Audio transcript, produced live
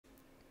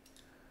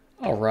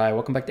All right,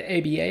 welcome back to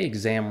ABA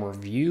Exam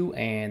Review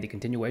and the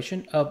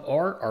continuation of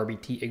our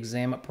RBT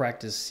Exam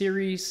Practice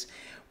Series,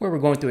 where we're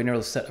going through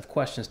another set of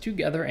questions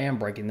together and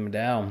breaking them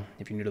down.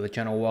 If you're new to the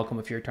channel, welcome.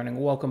 If you're returning,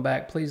 welcome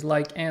back. Please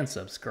like and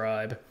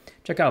subscribe.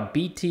 Check out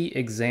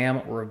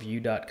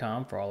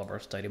btexamreview.com for all of our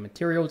study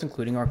materials,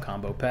 including our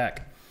combo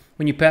pack.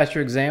 When you pass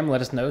your exam, let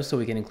us know so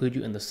we can include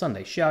you in the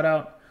Sunday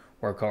shout-out.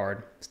 Work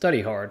hard,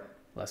 study hard.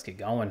 Let's get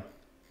going.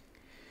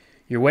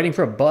 You're waiting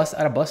for a bus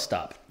at a bus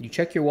stop. You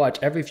check your watch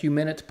every few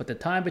minutes, but the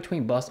time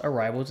between bus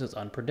arrivals is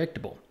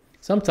unpredictable.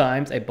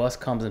 Sometimes a bus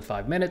comes in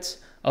 5 minutes,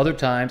 other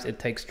times it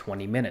takes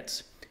 20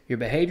 minutes. Your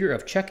behavior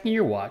of checking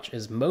your watch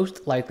is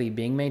most likely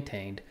being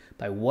maintained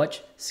by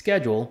what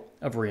schedule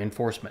of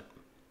reinforcement?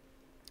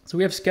 So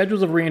we have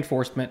schedules of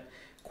reinforcement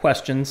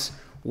questions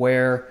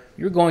where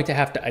you're going to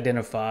have to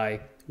identify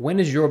when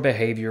is your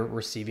behavior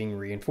receiving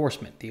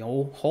reinforcement. The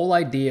whole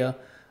idea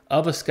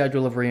of a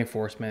schedule of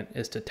reinforcement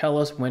is to tell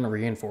us when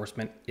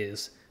reinforcement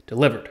is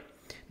delivered.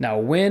 Now,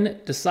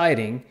 when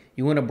deciding,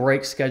 you want to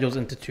break schedules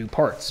into two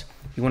parts.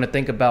 You want to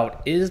think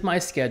about, is my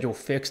schedule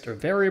fixed or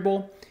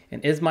variable?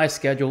 And is my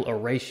schedule a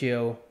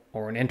ratio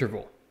or an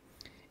interval?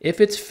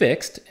 If it's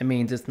fixed, it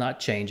means it's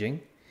not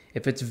changing.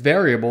 If it's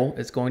variable,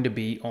 it's going to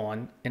be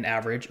on an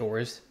average or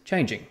is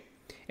changing.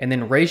 And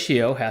then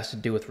ratio has to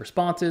do with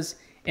responses.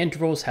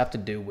 Intervals have to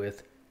do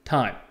with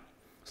time.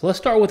 So let's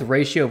start with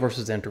ratio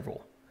versus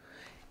interval.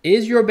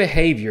 Is your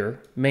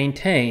behavior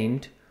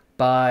maintained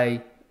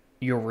by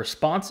your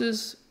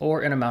responses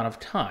or an amount of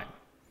time?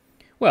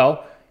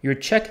 Well, you're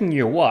checking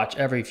your watch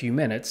every few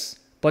minutes,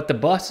 but the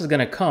bus is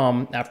going to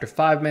come after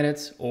 5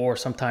 minutes or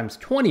sometimes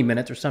 20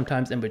 minutes or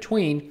sometimes in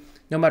between,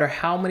 no matter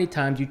how many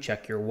times you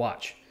check your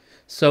watch.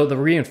 So the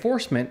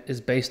reinforcement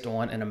is based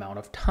on an amount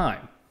of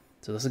time.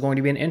 So this is going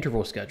to be an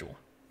interval schedule.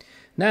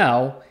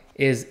 Now,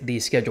 is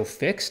the schedule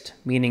fixed,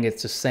 meaning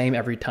it's the same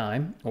every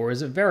time, or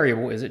is it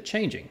variable? Is it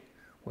changing?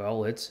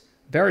 Well, it's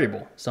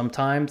variable.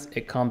 Sometimes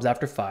it comes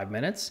after 5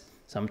 minutes.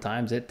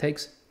 Sometimes it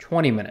takes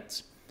 20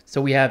 minutes.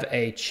 So we have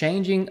a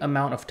changing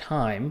amount of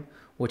time,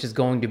 which is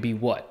going to be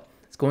what?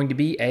 It's going to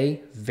be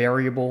a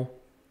variable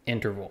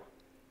interval.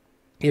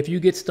 If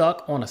you get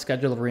stuck on a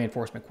schedule of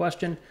reinforcement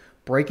question,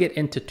 break it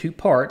into two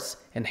parts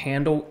and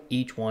handle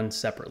each one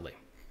separately.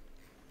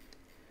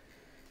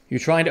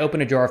 You're trying to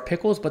open a jar of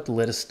pickles, but the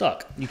lid is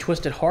stuck. You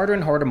twist it harder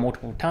and harder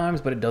multiple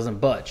times, but it doesn't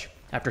budge.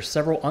 After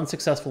several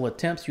unsuccessful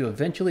attempts, you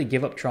eventually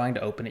give up trying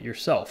to open it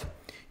yourself.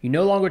 You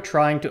no longer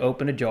trying to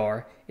open a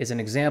jar is an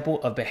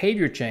example of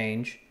behavior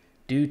change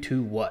due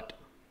to what?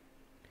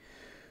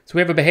 So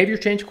we have a behavior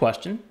change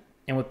question.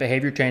 And with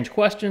behavior change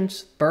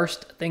questions,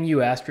 first thing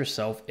you ask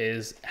yourself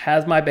is,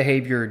 has my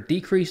behavior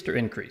decreased or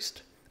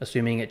increased?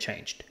 Assuming it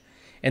changed.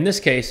 In this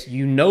case,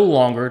 you no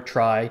longer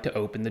try to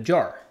open the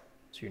jar.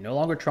 So you're no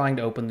longer trying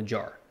to open the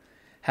jar.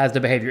 Has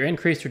the behavior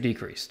increased or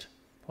decreased?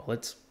 Well,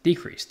 it's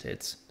decreased.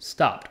 It's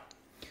stopped.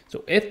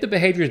 So if the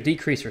behavior is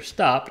decreased or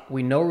stopped,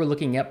 we know we're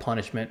looking at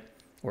punishment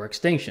or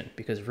extinction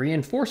because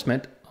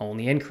reinforcement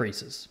only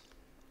increases.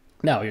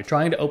 Now, you're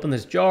trying to open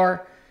this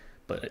jar,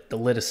 but the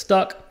lid is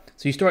stuck.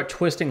 So you start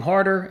twisting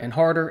harder and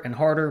harder and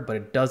harder, but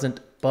it doesn't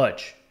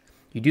budge.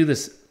 You do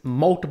this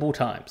multiple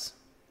times.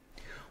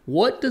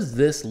 What does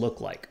this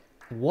look like?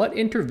 What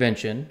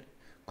intervention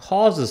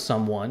causes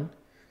someone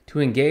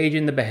to engage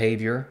in the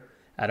behavior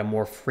at a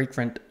more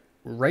frequent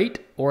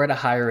rate or at a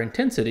higher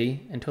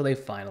intensity until they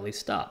finally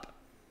stop?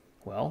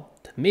 Well,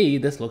 to me,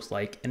 this looks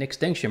like an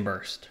extinction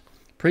burst.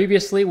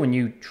 Previously, when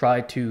you try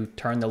to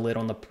turn the lid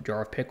on the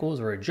jar of pickles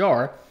or a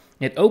jar,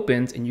 it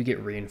opens and you get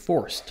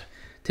reinforced.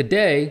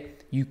 Today,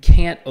 you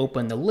can't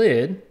open the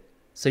lid,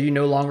 so you're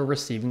no longer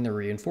receiving the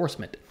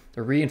reinforcement.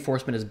 The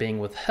reinforcement is being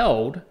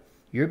withheld.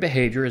 Your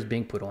behavior is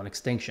being put on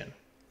extinction.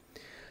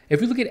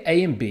 If we look at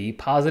A and B,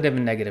 positive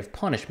and negative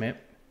punishment,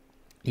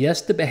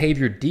 yes, the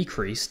behavior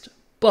decreased,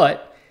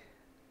 but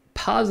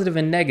positive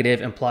and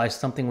negative implies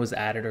something was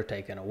added or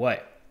taken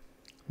away.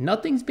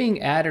 Nothing's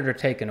being added or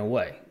taken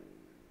away.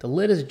 The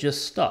lid is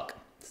just stuck.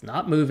 It's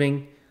not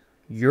moving.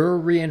 Your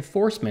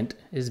reinforcement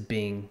is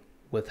being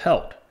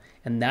withheld.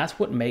 And that's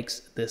what makes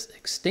this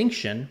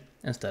extinction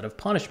instead of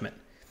punishment.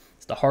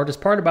 It's the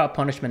hardest part about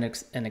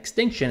punishment and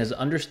extinction is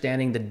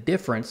understanding the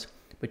difference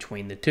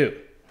between the two.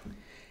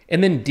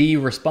 And then D,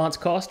 response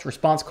cost.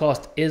 Response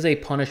cost is a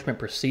punishment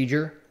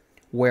procedure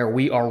where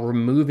we are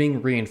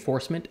removing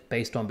reinforcement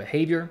based on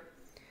behavior.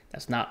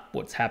 That's not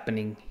what's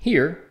happening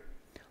here.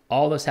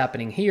 All that's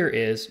happening here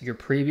is your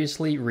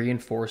previously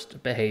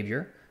reinforced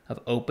behavior of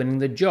opening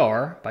the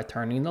jar by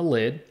turning the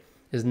lid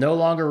is no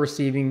longer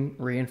receiving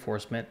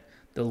reinforcement.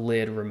 The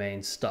lid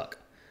remains stuck.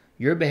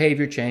 Your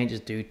behavior change is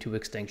due to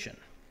extinction.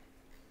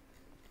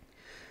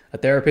 A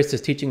therapist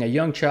is teaching a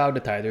young child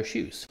to tie their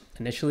shoes.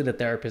 Initially, the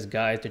therapist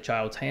guides the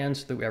child's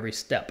hands through every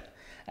step.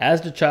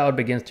 As the child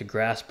begins to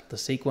grasp the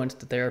sequence,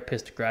 the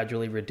therapist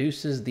gradually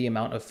reduces the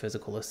amount of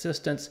physical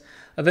assistance,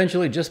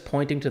 eventually just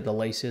pointing to the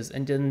laces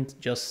and then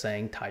just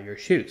saying, tie your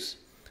shoes.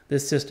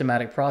 This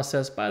systematic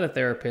process by the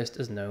therapist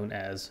is known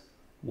as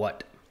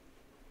what?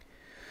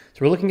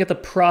 So we're looking at the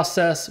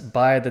process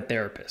by the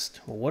therapist.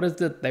 Well, what is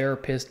the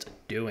therapist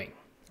doing?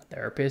 The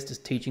therapist is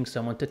teaching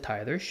someone to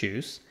tie their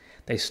shoes.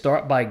 They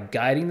start by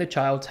guiding the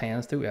child's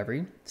hands through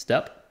every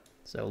step.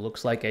 So it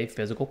looks like a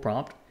physical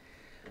prompt.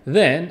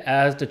 Then,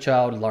 as the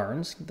child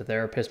learns, the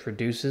therapist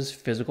produces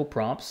physical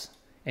prompts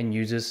and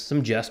uses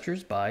some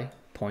gestures by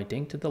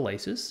pointing to the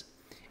laces.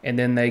 And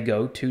then they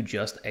go to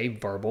just a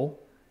verbal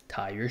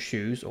tie your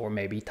shoes, or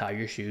maybe tie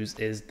your shoes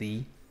is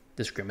the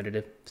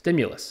discriminative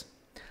stimulus.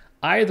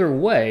 Either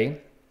way,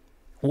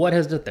 what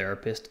has the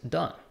therapist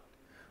done?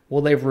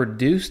 Well, they've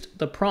reduced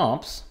the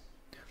prompts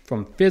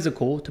from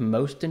physical to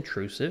most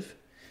intrusive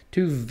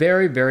to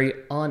very, very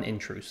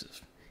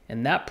unintrusive.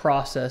 And that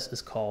process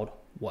is called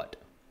what?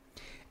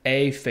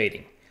 A,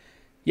 fading.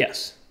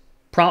 Yes,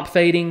 prompt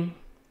fading,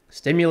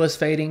 stimulus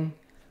fading.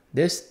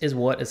 This is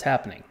what is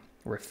happening.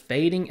 We're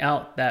fading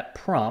out that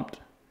prompt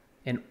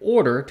in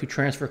order to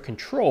transfer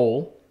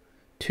control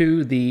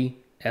to the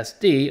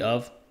SD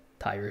of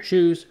tie your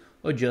shoes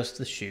or just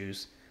the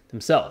shoes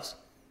themselves.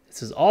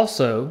 This is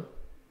also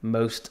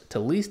most to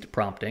least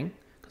prompting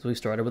because we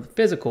started with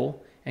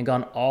physical and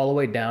gone all the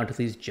way down to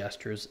these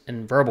gestures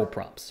and verbal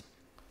prompts.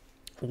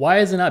 Why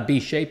is it not B,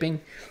 shaping?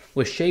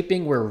 With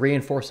shaping, we're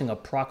reinforcing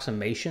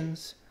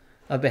approximations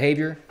of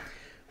behavior.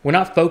 We're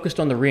not focused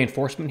on the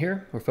reinforcement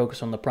here. We're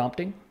focused on the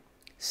prompting.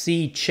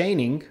 C,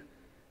 chaining.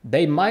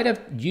 They might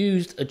have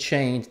used a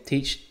chain to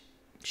teach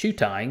shoe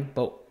tying,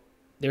 but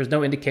there's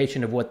no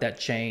indication of what that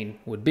chain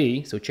would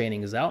be, so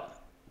chaining is out.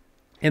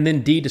 And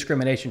then D,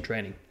 discrimination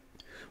training.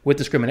 With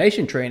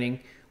discrimination training,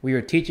 we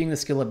are teaching the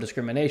skill of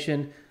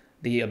discrimination,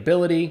 the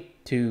ability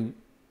to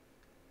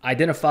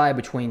identify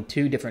between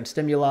two different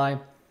stimuli.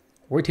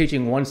 We're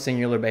teaching one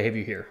singular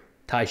behavior here,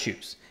 tie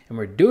shoes. And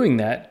we're doing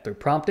that through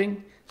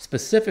prompting,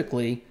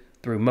 specifically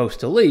through most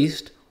to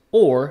least,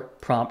 or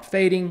prompt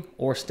fading,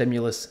 or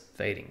stimulus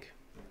fading.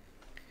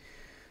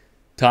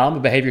 Tom, a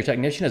behavior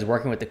technician, is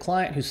working with the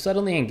client who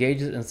suddenly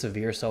engages in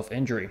severe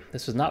self-injury.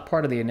 This is not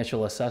part of the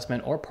initial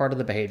assessment or part of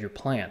the behavior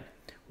plan.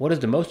 What is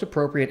the most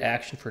appropriate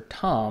action for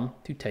Tom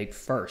to take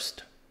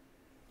first?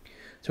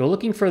 So we're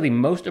looking for the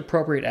most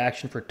appropriate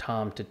action for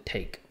Tom to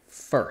take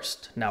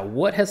first. Now,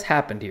 what has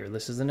happened here?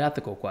 This is an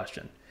ethical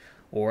question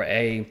or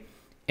a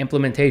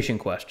implementation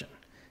question.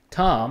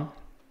 Tom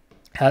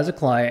has a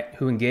client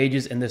who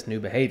engages in this new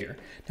behavior.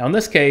 Now, in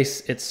this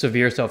case, it's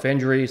severe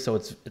self-injury, so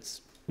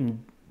it's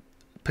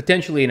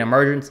potentially an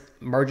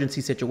emergency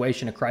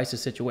situation, a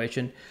crisis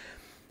situation.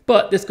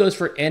 But this goes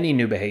for any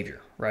new behavior,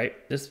 right?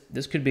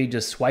 This could be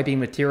just swiping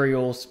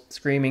materials,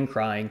 screaming,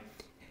 crying.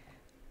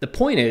 The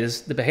point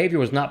is, the behavior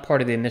was not part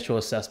of the initial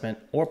assessment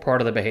or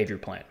part of the behavior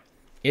plan.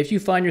 If you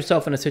find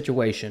yourself in a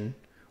situation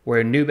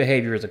where a new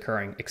behavior is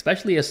occurring,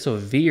 especially a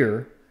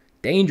severe,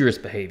 dangerous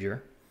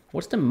behavior,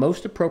 what's the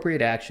most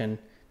appropriate action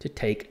to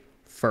take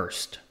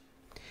first?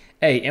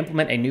 A,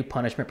 implement a new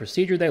punishment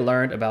procedure they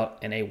learned about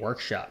in a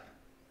workshop.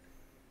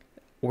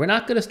 We're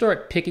not going to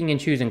start picking and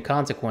choosing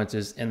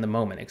consequences in the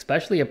moment,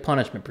 especially a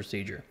punishment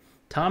procedure.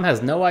 Tom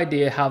has no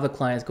idea how the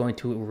client is going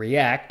to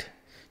react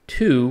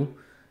to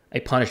a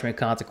punishment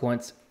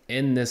consequence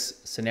in this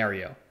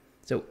scenario.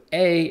 So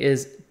A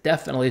is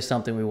definitely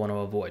something we want to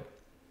avoid.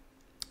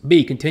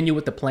 B, continue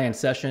with the planned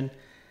session,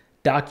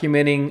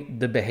 documenting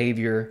the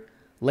behavior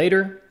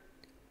later.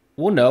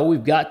 Well, no,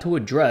 we've got to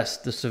address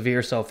the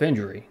severe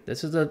self-injury.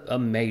 This is a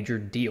major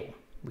deal.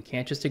 We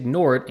can't just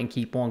ignore it and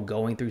keep on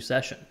going through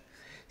session.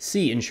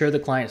 C, ensure the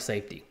client's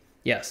safety.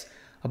 Yes,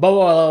 above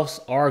all else,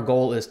 our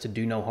goal is to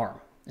do no harm.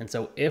 And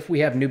so if we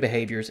have new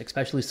behaviors,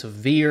 especially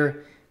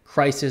severe,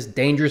 crisis,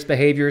 dangerous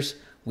behaviors,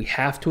 we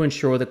have to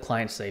ensure the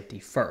client's safety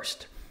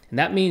first. And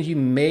that means you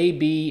may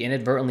be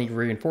inadvertently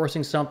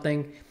reinforcing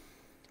something.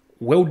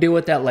 We'll deal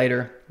with that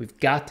later. We've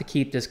got to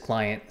keep this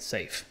client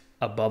safe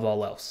above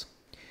all else.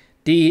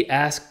 D,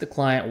 ask the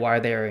client why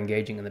they are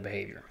engaging in the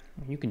behavior.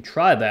 You can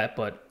try that,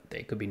 but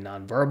they could be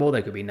nonverbal,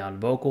 they could be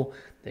non-vocal,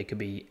 they could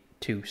be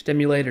too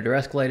stimulated or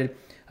escalated.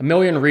 A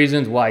million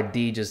reasons why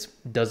D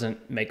just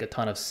doesn't make a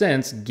ton of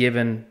sense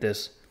given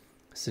this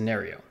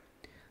scenario.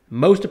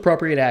 Most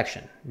appropriate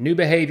action, new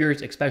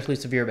behaviors, especially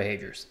severe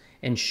behaviors.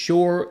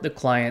 Ensure the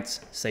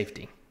client's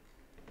safety.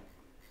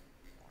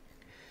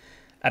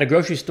 At a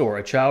grocery store,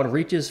 a child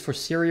reaches for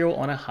cereal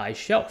on a high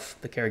shelf.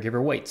 The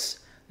caregiver waits.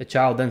 The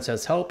child then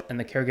says help, and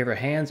the caregiver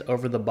hands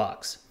over the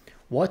box.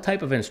 What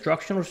type of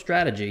instructional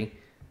strategy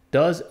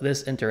does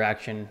this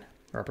interaction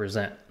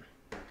represent?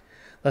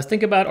 Let's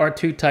think about our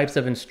two types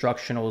of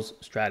instructional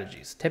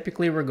strategies.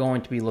 Typically, we're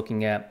going to be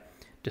looking at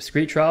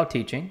discrete trial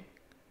teaching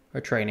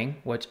or training,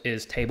 which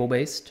is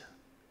table-based.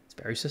 It's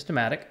very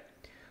systematic.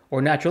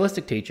 Or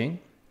naturalistic teaching,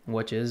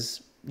 which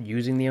is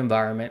using the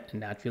environment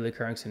and naturally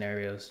occurring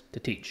scenarios to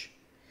teach.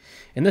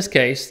 In this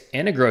case,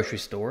 in a grocery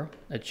store,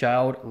 a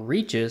child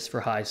reaches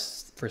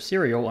for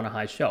cereal on a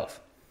high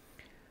shelf.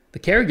 The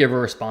caregiver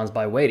responds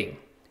by waiting.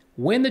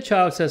 When the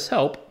child says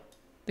help,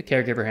 the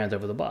caregiver hands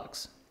over the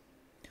box.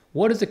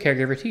 What is the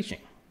caregiver teaching?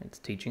 It's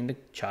teaching the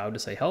child to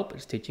say help.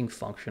 It's teaching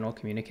functional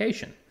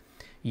communication.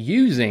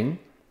 Using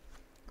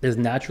this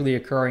naturally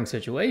occurring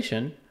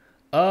situation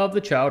of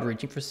the child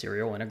reaching for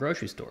cereal in a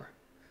grocery store.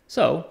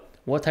 So,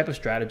 what type of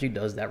strategy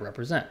does that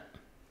represent?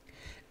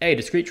 A,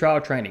 discrete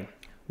trial training.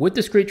 With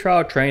discrete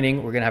trial training,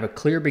 we're going to have a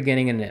clear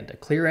beginning and end, a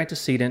clear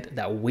antecedent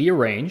that we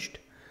arranged,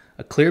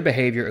 a clear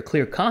behavior, a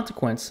clear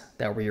consequence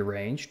that we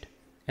arranged,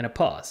 and a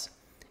pause.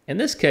 In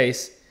this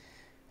case,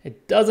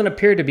 it doesn't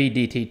appear to be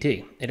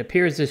DTT. It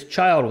appears this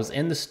child was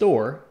in the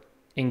store,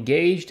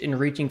 engaged in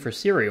reaching for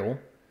cereal.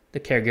 The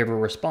caregiver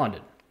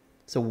responded.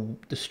 So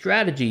the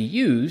strategy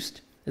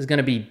used is going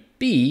to be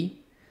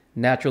B,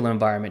 natural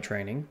environment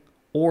training,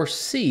 or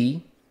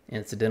C,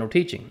 incidental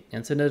teaching.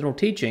 Incidental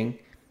teaching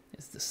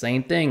is the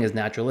same thing as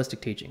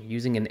naturalistic teaching,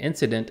 using an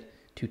incident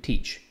to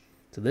teach.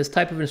 So this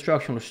type of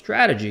instructional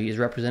strategy is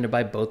represented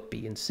by both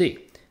B and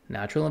C,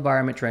 natural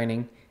environment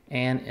training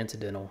and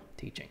incidental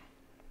teaching.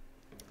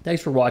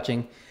 Thanks for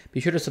watching. Be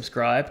sure to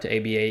subscribe to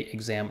ABA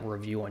Exam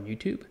Review on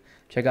YouTube.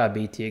 Check out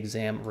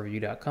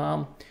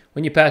btexamreview.com.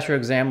 When you pass your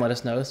exam, let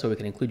us know so we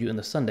can include you in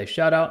the Sunday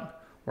Shoutout.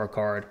 Work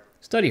hard,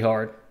 study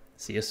hard.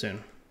 See you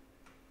soon.